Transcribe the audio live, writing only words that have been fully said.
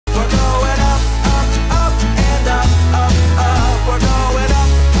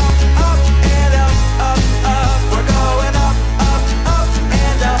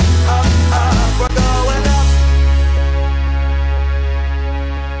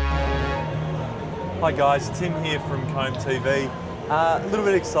Hi guys, Tim here from KombTV. A little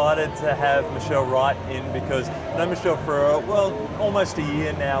bit excited to have Michelle Wright in because I know Michelle for, well, almost a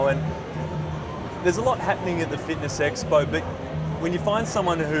year now, and there's a lot happening at the Fitness Expo, but when you find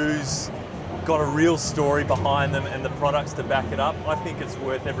someone who's got a real story behind them and the products to back it up, I think it's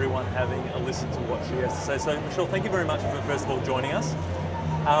worth everyone having a listen to what she has to say. So Michelle, thank you very much for first of all joining us. It's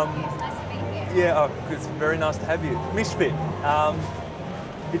nice to be here. Yeah, it's very nice to have you. Mishfit,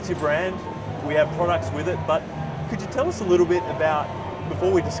 it's your brand. We have products with it, but could you tell us a little bit about,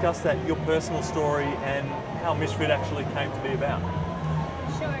 before we discuss that, your personal story and how Misfit actually came to be about?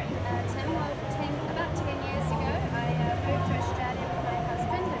 Sure, Tim, about 10 years ago, I moved to Australia with my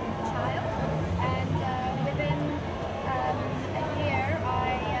husband and child, and within a year,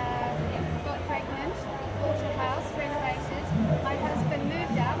 I got pregnant, bought a house, renovated. My husband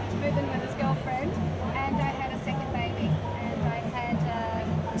moved out to move in with his girlfriend, and I had a second baby, and I had...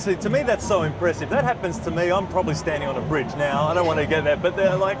 See, to me that's so impressive. That happens to me, I'm probably standing on a bridge now. I don't want to get that, but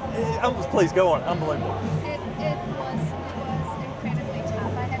they're like, please go on, unbelievable. It was incredibly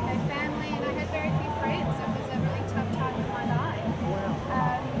tough. I had no family and I had very few friends. It was a really tough time in my life. Wow.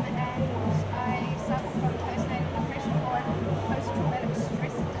 And I suffered from post-natal depression or post-traumatic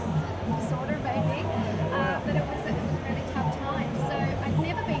stress disorder, maybe. But it was a really tough time. So I'd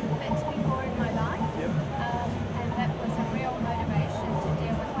never been fit before in my life. Yep. And that was a real motivation to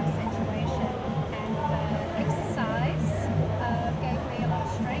deal with my situation. And exercise gave me a lot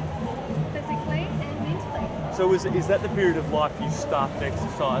of strength, physically and mentally. So is that the period of life you started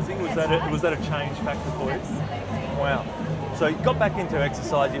exercising? Was that a change factor for you? Absolutely. Wow. So you got back into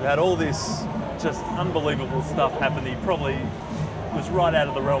exercise, you've had all this just unbelievable stuff happen that you probably was right out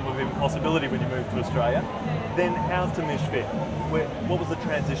of the realm of impossibility when you moved to Australia. Then how to Mishfit? What was the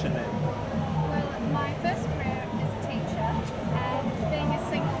transition there? Well, my first career is a teacher, and being a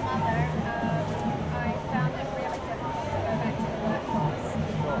single mother, I found it really difficult to go back to the workforce.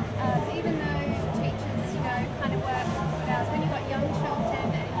 Even though teachers, kind of work hours, when you've got young children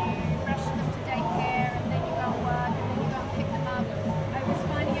and you rush them to daycare and then you go and work and then you go and pick them up, I was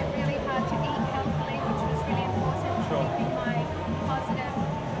finding it really hard to eat healthily, which was really important to keeping my positive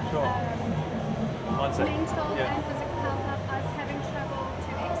Mindset. mental and physical health up. I was having trouble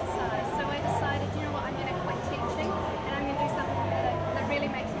to exercise, so I decided, you know what, I'm going to quit teaching and I'm going to do something that really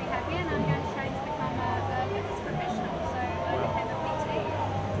makes me happy, and I'm going to train to become a fitness professional. So I became a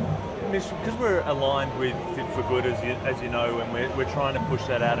PT. Mish, because we're aligned with Fit for Good, as you know, and we're trying to push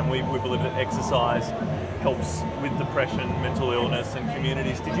that out, and we believe that exercise helps with depression, mental illness and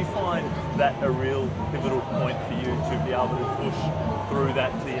communities. Did you find that a real pivotal point for you to be able to push through that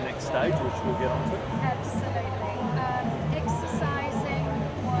to your next stage, which we'll get onto? Absolutely. Exercising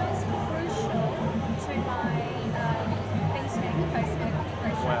was crucial to my beating postnatal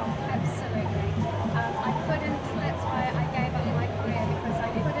depression. Wow. Absolutely. I couldn't, that's why I gave up my career, because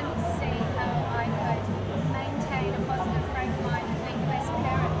I couldn't see how I could maintain a positive frame of mind and be the best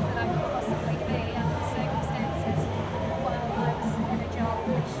parent that I could possibly be under the circumstances while I was in a job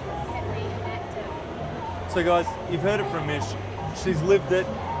which kept me inactive. So guys, you've heard it from Mish. She's lived it,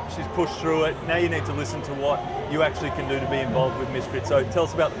 she's pushed through it. Now you need to listen to what you actually can do to be involved with Misfit. So tell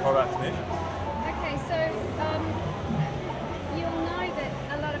us about the products, Mish. Okay, so you'll know that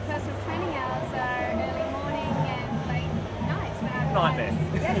a lot of personal training hours are early morning and late nights. Nightmare.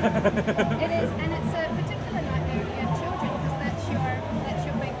 Yeah, it is, and it's a particular nightmare for your children because that's your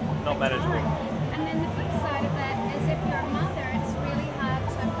big Not manageable. time. And then the flip side of that is if you're a mother, it's really hard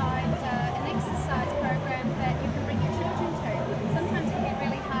to find an exercise program that you can bring your children to. Sometimes it can be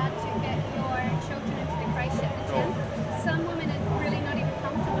really hard to get your children into the creche at the gym. Some women are really not even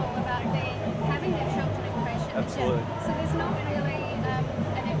comfortable about having their children in creche at the gym. So there's not really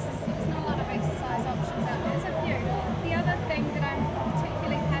there's not a lot of exercise options out there. There's a few. The other thing that I'm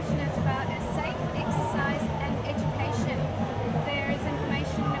particularly passionate about is safe exercise and education. There is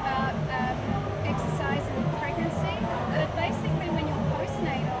information about exercise and pregnancy, but basically when you're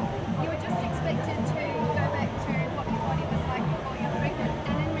postnatal, you are just expected to go back to what your body was like before you're pregnant,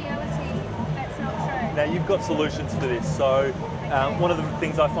 and in reality, that's not true. Now you've got solutions for this. So one of the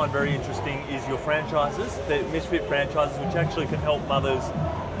things I find very interesting is your franchises, the Misfit franchises, which actually can help mothers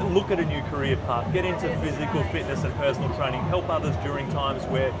look at a new career path, get into physical fitness and personal training, help others during times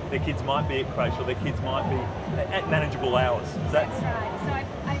where their kids might be at creche or their kids might be at manageable hours. That's right. So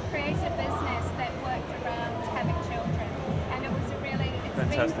I created a business that worked around having children, and it was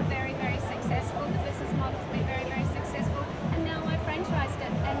it's been very, very successful. The business model's been very, very successful, and now I franchised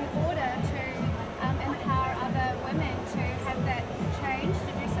it in order to empower other women to have that change,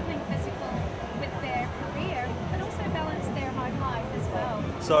 to do something physical with their career, but also balance their home life as well.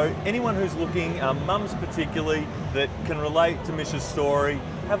 So anyone who's looking, mums particularly, that can relate to Mish's story,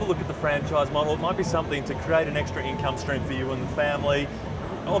 have a look at the franchise model. It might be something to create an extra income stream for you and the family.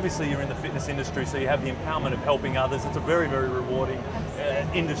 Obviously you're in the fitness industry, so you have the empowerment of helping others. It's a very, very rewarding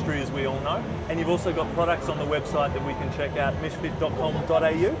industry, as we all know. And you've also got products on the website that we can check out, mishfit.com.au.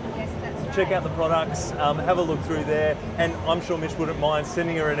 Yes, that's right. Check out the products, have a look through there, and I'm sure Mish wouldn't mind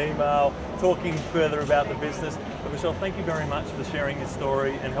sending her an email, talking further about the business. But Michelle, thank you very much for sharing your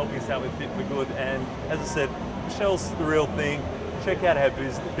story and helping us out with Fit for Good. And as I said, Michelle's the real thing. Check out her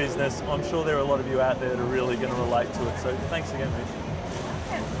business. I'm sure there are a lot of you out there that are really going to relate to it. So thanks again, Mish.